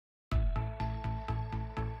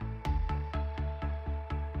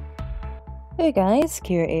Hey guys,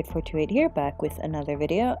 Kira8428 here, back with another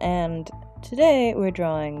video, and today we're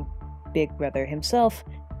drawing Big Brother himself,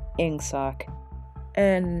 Ingsoc.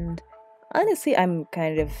 And honestly, I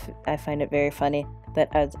find it very funny that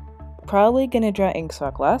I was probably gonna draw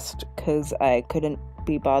Ingsoc last, because I couldn't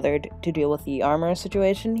be bothered to deal with the armor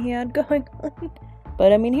situation he had going on.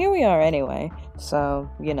 But I mean, here we are anyway, so,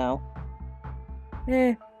 you know.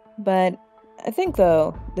 But I think,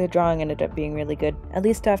 though, the drawing ended up being really good, at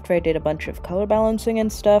least after I did a bunch of color balancing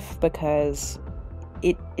and stuff, because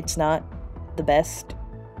it's not the best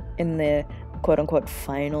in the quote-unquote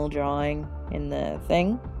final drawing in the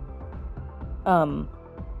thing.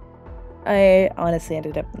 I honestly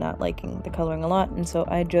ended up not liking the coloring a lot, and so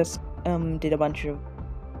I just did a bunch of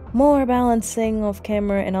more balancing off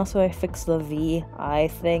camera, and also I fixed the VI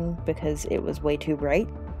thing because it was way too bright.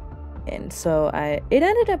 And so it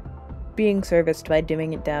ended up being serviced by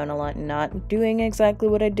dimming it down a lot and not doing exactly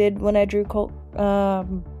what I did when I drew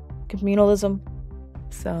communalism.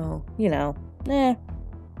 So, you know,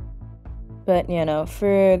 But, you know,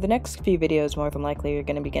 for the next few videos, more than likely you're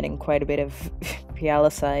going to be getting quite a bit of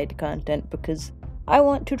Realicide content because I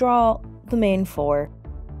want to draw the main four.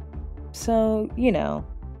 So, you know.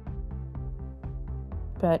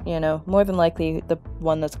 But, you know, more than likely the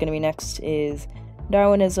one that's going to be next is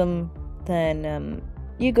Darwinism, then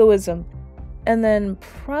egoism, and then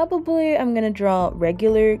probably I'm gonna draw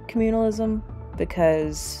regular communalism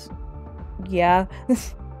because, yeah,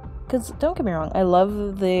 because don't get me wrong, I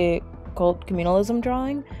love the cult communalism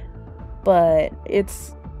drawing, but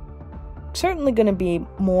it's certainly gonna be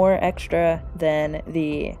more extra than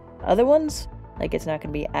the other ones. Like, it's not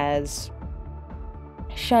gonna be as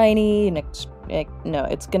shiny and no,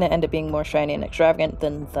 it's gonna end up being more shiny and extravagant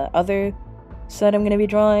than the other set I'm gonna be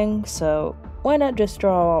drawing, so why not just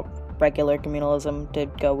draw regular communalism to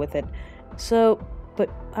go with it? So, but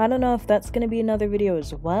I don't know if that's gonna be another video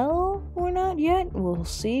as well or not yet, we'll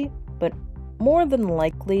see, but more than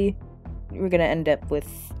likely we're gonna end up with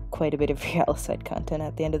quite a bit of Realicide content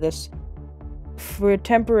at the end of this. For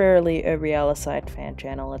temporarily a Realicide fan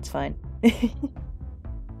channel, it's fine.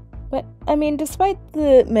 But, I mean, despite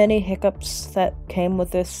the many hiccups that came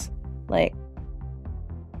with this, like,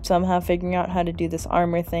 somehow figuring out how to do this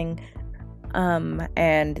armor thing,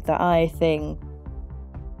 and the eye thing,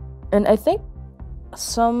 and I think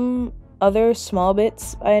some other small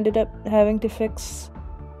bits I ended up having to fix.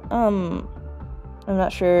 I'm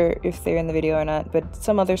not sure if they're in the video or not, but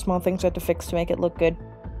some other small things I had to fix to make it look good.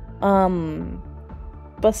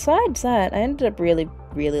 Besides that, I ended up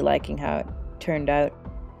really liking how it turned out.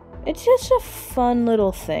 It's just a fun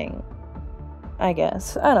little thing, I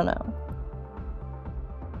guess. I don't know.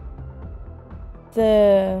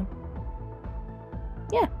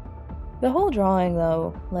 The whole drawing,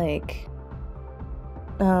 though, like,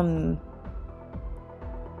 man,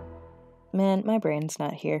 my brain's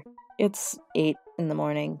not here. It's 8 in the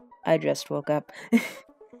morning. I just woke up.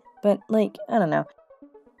 But, like, I don't know.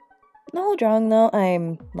 The whole drawing, though,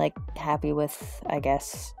 I'm, like, happy with, I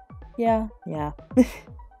guess. Yeah.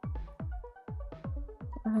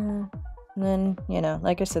 And then, you know,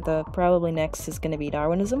 like I said, though, probably next is gonna be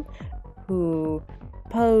Darwinism, who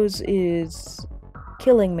pose is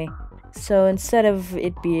killing me. So instead of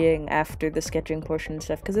it being after the sketching portion and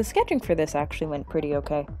stuff, because the sketching for this actually went pretty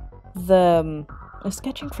okay, the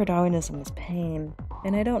sketching for Darwinism is pain,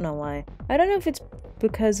 and I don't know why. I don't know if it's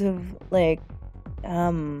because of, like,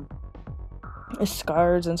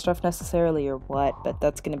 scars and stuff necessarily or what, but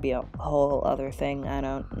that's gonna be a whole other thing. I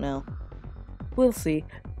don't know. We'll see.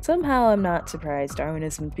 Somehow I'm not surprised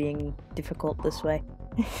Darwinism being difficult this way.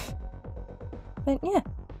 But yeah.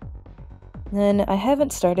 Then I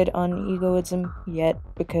haven't started on egoism yet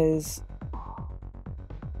because,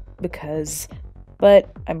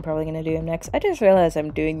 but I'm probably gonna do him next. I just realized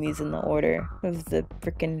I'm doing these in the order of the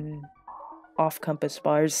frickin' off-compass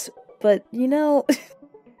bars, but you know,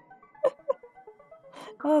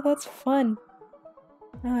 oh, that's fun.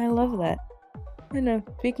 Oh, I love that. I know,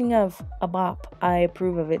 speaking of a bop, I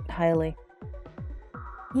approve of it highly.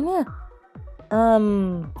 Yeah.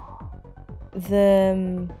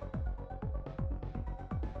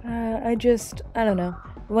 I don't know.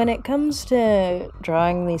 When it comes to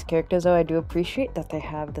drawing these characters, though, I do appreciate that they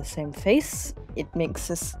have the same face. It makes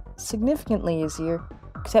this significantly easier,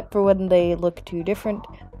 except for when they look too different,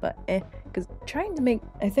 but because trying to make,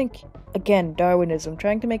 I think, again, Darwinism,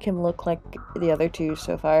 trying to make him look like the other two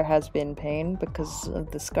so far has been pain because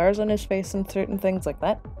of the scars on his face and certain things like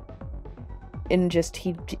that. And just,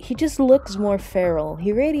 he just looks more feral.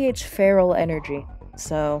 He radiates feral energy,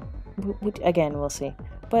 so, again, we'll see.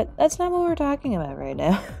 But that's not what we're talking about right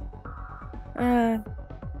now.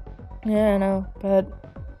 Yeah, I know, but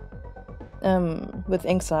with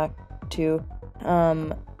Ingsoc too,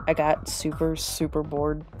 I got super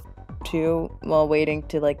bored too while waiting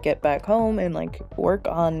to like get back home and like work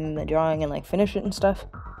on the drawing and like finish it and stuff.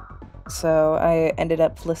 So I ended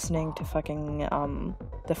up listening to fucking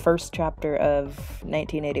the first chapter of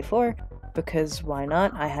 1984 because why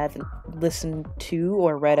not? I hadn't listened to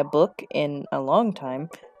or read a book in a long time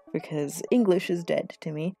because English is dead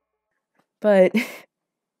to me. But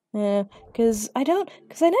yeah, because I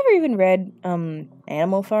never even read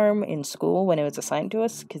Animal Farm in school when it was assigned to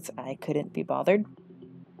us because I couldn't be bothered.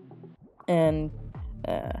 And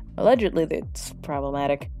allegedly it's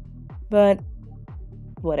problematic, but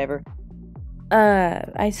whatever.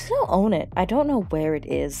 I still own it. I don't know where it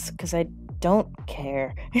is because I don't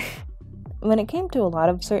care. When it came to a lot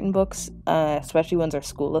of certain books, especially ones are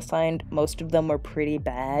school assigned, most of them were pretty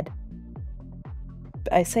bad.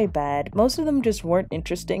 I say bad. Most of them just weren't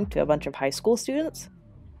interesting to a bunch of high school students.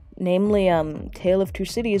 Namely, Tale of Two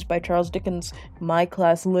Cities by Charles Dickens. My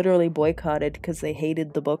class literally boycotted because they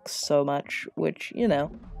hated the books so much, which, you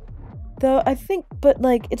know. Though I think, but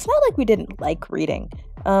like, it's not like we didn't like reading.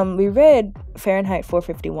 We read Fahrenheit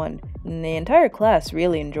 451, and the entire class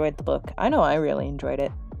really enjoyed the book. I know I really enjoyed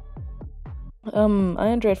it. I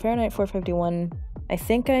enjoyed Fahrenheit 451. I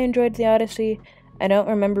think I enjoyed The Odyssey. I don't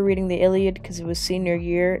remember reading the Iliad because it was senior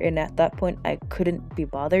year, and at that point I couldn't be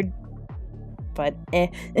bothered. But,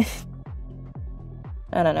 I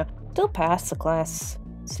don't know. Still passed the class.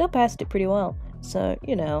 Still passed it pretty well. So,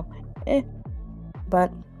 you know,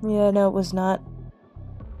 But, yeah, no, it was not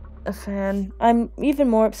a fan. I'm even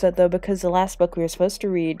more upset, though, because the last book we were supposed to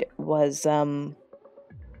read was,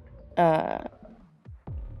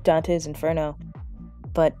 Dante's Inferno.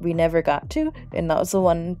 But we never got to, and that was the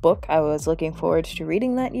one book I was looking forward to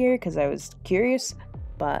reading that year, because I was curious,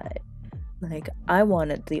 but, like, I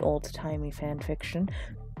wanted the old-timey fanfiction,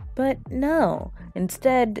 but no.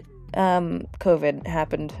 Instead, COVID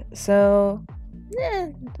happened, so,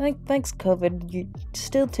 thanks COVID, you're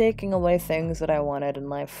still taking away things that I wanted in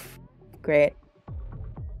life. Great.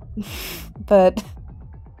 But,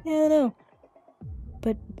 yeah, no.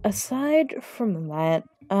 But aside from that,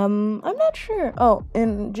 I'm not sure. Oh,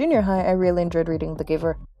 in junior high, I really enjoyed reading The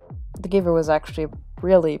Giver. The Giver was actually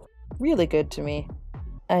really, really good to me.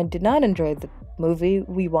 I did not enjoy the movie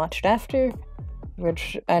we watched after,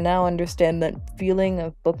 which I now understand that feeling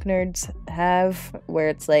of book nerds have, where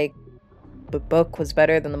it's like, the book was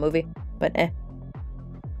better than the movie, but I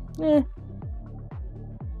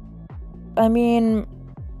mean,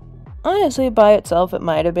 honestly, by itself, it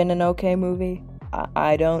might have been an okay movie.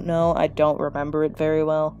 I don't know. I don't remember it very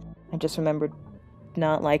well. I just remembered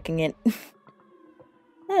not liking it. I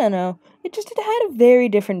don't know. It had a very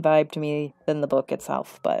different vibe to me than the book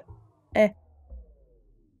itself, but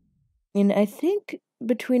And I think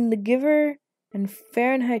between The Giver and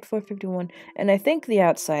Fahrenheit 451, and I think The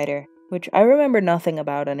Outsider, which I remember nothing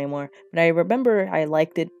about anymore, but I remember I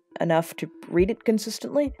liked it enough to read it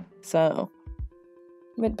consistently, so...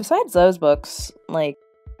 But besides those books, like,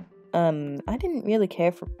 I didn't really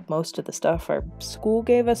care for most of the stuff our school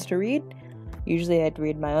gave us to read. Usually I'd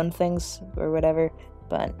read my own things or whatever,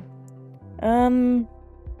 but, I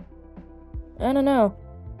don't know.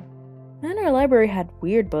 And our library had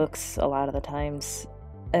weird books a lot of the times,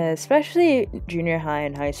 especially junior high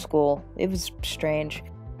and high school. It was strange.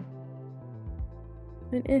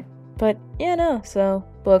 But, yeah, no, so,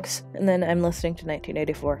 books, and then I'm listening to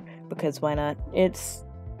 1984, because why not? It's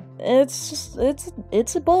a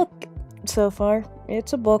book, so far.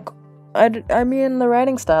 It's a book. I mean, the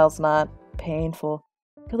writing style's not painful.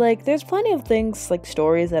 Like, there's plenty of things, like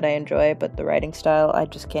stories that I enjoy, but the writing style I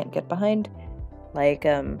just can't get behind. Like,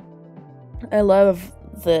 I love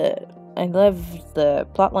the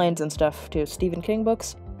plot lines and stuff to Stephen King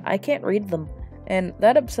books. I can't read them, and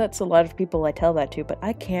that upsets a lot of people I tell that to, but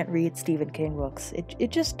I can't read Stephen King books.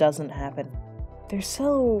 It just doesn't happen. They're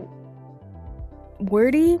so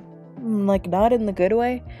wordy, like not in the good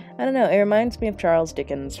way. I don't know, it reminds me of Charles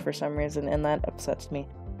Dickens for some reason, and that upsets me.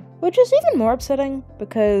 Which is even more upsetting,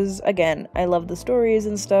 because, again, I love the stories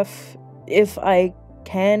and stuff. If I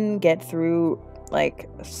can get through like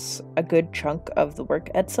a good chunk of the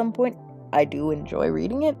work at some point, I do enjoy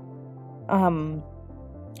reading it.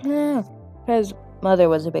 Because Mother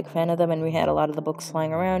was a big fan of them and we had a lot of the books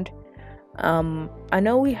lying around. I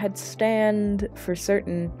know we had Stand for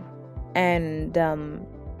certain and a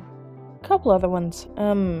couple other ones.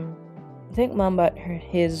 I think Mom bought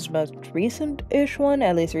his most recent-ish one,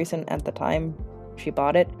 at least recent at the time she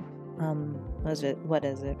bought it. What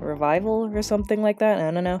is it, Revival or something like that? I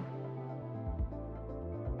don't know.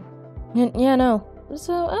 Yeah, no.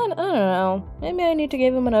 So, I don't know. Maybe I need to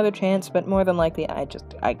give them another chance, but more than likely, I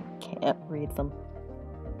can't read them.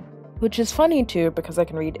 Which is funny, too, because I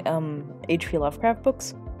can read, H.P. Lovecraft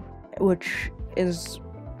books, which is...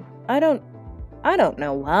 I don't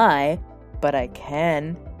know why, but I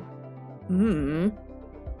can.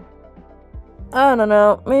 I don't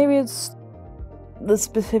know. Maybe it's the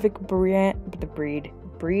specific breed,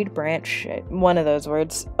 branch, one of those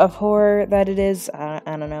words, of horror that it is. I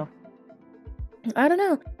don't know.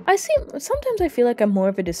 Sometimes I feel like I'm more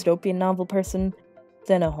of a dystopian novel person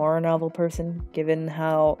than a horror novel person, given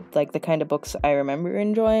how, like, the kind of books I remember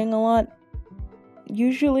enjoying a lot.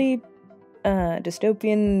 Usually,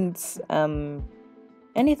 dystopians,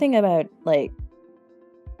 anything about, like,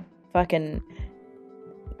 fucking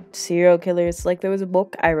serial killers. Like, there was a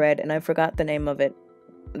book I read, and I forgot the name of it,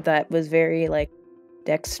 that was very, like,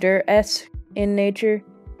 Dexter-esque in nature,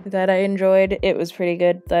 that I enjoyed. It was pretty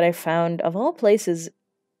good, that I found, of all places,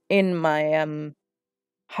 in my,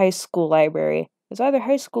 high school library. It was either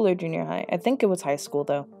high school or junior high. I think it was high school,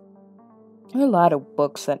 though. There were a lot of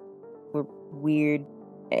books that were weird,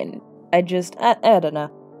 and I don't know.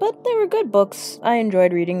 But they were good books. I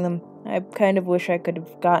enjoyed reading them. I kind of wish I could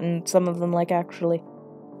have gotten some of them, like, actually.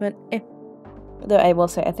 But, Though I will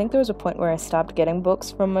say, I think there was a point where I stopped getting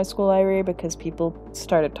books from my school library because people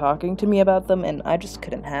started talking to me about them, and I just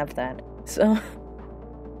couldn't have that. So,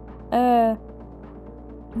 but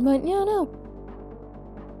yeah, no.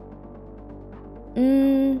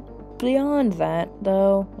 Beyond that,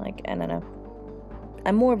 though, like, I don't know.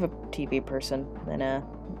 I'm more of a TV person than a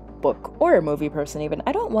book or a movie person, even.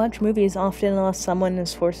 I don't watch movies often unless someone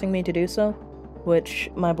is forcing me to do so, which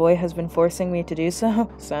my boy has been forcing me to do so,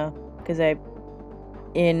 because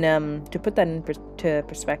to put that into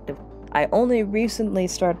perspective, I only recently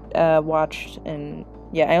watched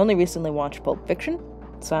Pulp Fiction,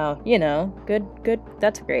 so, you know, good,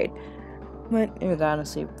 that's great. But it was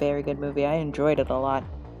honestly a very good movie. I enjoyed it a lot.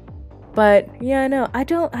 But yeah, no, I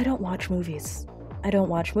don't watch movies. I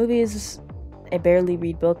barely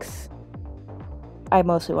read books. I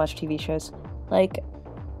mostly watch TV shows. Like,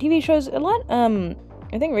 TV shows a lot.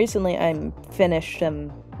 I think recently I finished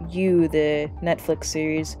You, the Netflix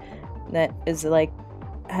series that is, like,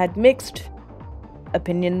 had mixed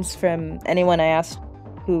opinions from anyone I asked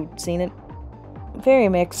who'd seen it. Very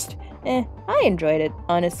mixed. I enjoyed it,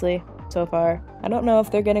 honestly, so far. I don't know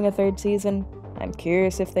if they're getting a third season. I'm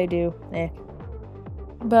curious if they do.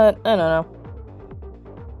 But, I don't know.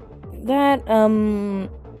 That,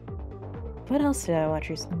 what else did I watch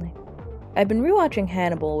recently? I've been rewatching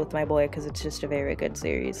Hannibal with my boy because it's just a very good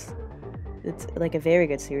series. It's, like, a very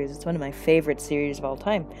good series. It's one of my favorite series of all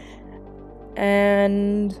time.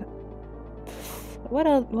 And what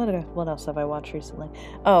else have I watched recently?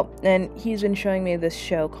 Oh, and he's been showing me this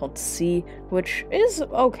show called C, which is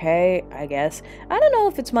okay, I guess. I don't know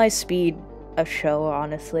if it's my speed of show,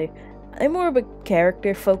 honestly. I'm more of a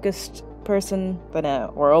character-focused person than a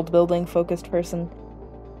world-building focused person.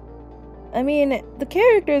 I mean, the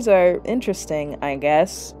characters are interesting, I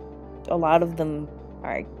guess. A lot of them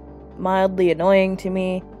are mildly annoying to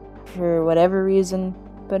me for whatever reason,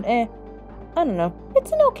 but I don't know.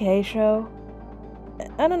 It's an okay show.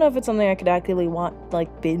 I don't know if it's something I could actively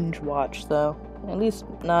binge watch, though. At least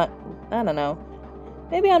not, I don't know.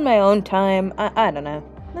 Maybe on my own time. I don't know.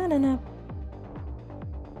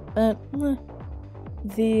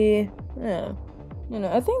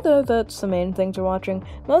 I think that's the main things we're watching.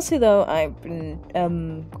 Mostly, though, I've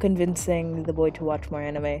been convincing the boy to watch more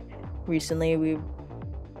anime. Recently,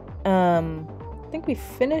 I think we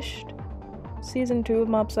finished season 2 of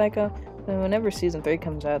Mob Psycho. And whenever season 3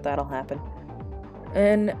 comes out, that'll happen.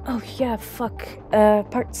 And, oh yeah,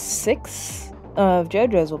 part 6 of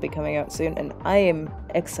JoJo's will be coming out soon, and I am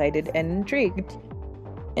excited and intrigued.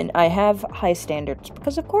 And I have high standards,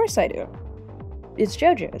 because of course I do. It's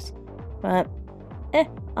JoJo's. But,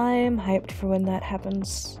 I am hyped for when that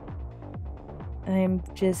happens. I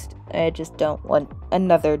just don't want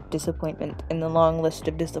another disappointment in the long list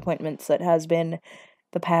of disappointments that has been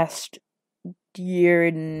the past year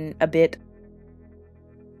and a bit.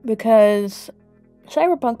 Because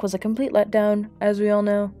Cyberpunk was a complete letdown, as we all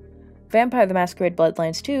know. Vampire the Masquerade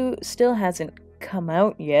Bloodlines 2 still hasn't come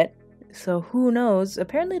out yet, so who knows?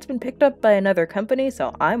 Apparently it's been picked up by another company,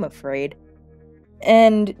 so I'm afraid.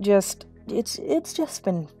 And it's just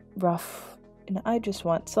been rough, and I just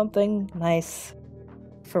want something nice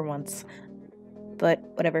for once. But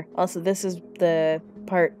whatever. Also, this is the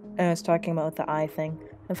part I was talking about with the eye thing,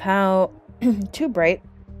 of how too bright.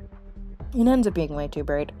 It ends up being way too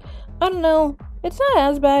bright. I don't know. It's not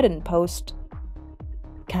as bad in post.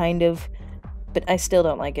 Kind of. but I still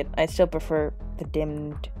don't like it. I still prefer the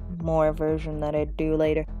dimmed more version that I do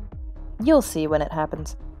later. You'll see when it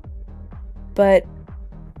happens. But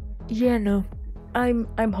yeah, no.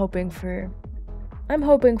 I'm hoping for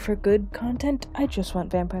good content. I just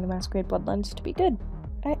want Vampire the Masquerade Bloodlines to be good.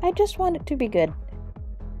 I just want it to be good.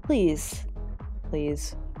 Please.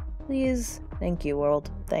 Please. Please. Thank you,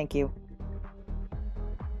 world. Thank you.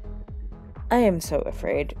 I am so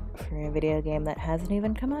afraid for a video game that hasn't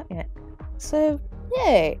even come out yet. So,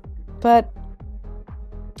 yay! But,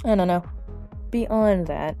 I don't know. Beyond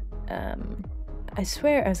that, I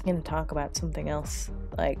swear I was gonna talk about something else,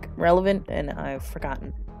 like, relevant, and I've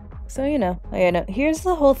forgotten. So, here's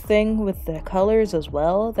the whole thing with the colors as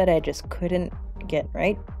well that I just couldn't get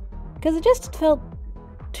right. Because it just felt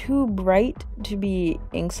too bright to be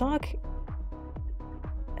Ingsoc,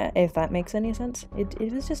 if that makes any sense.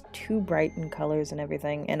 It was just too bright in colors and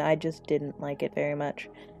everything, and I just didn't like it very much.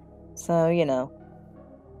 So,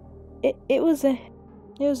 it was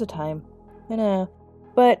a time,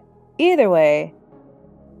 But either way,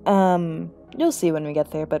 you'll see when we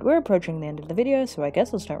get there, but we're approaching the end of the video, so I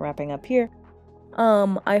guess I'll start wrapping up here.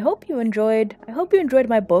 I hope you enjoyed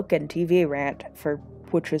my book and TV rant,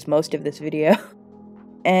 which was most of this video.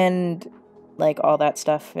 And, like, all that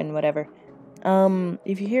stuff and whatever.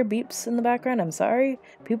 If you hear beeps in the background, I'm sorry.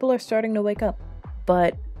 People are starting to wake up.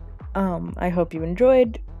 But, I hope you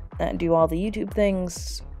enjoyed. Do all the YouTube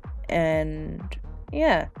things. And,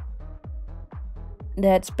 yeah.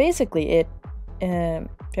 That's basically it.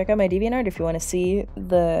 Check out my DeviantArt if you want to see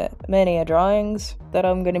the many drawings that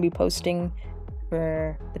I'm going to be posting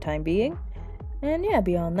for the time being. And yeah,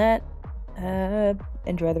 beyond that,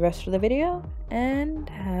 enjoy the rest of the video, and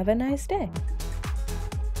have a nice day.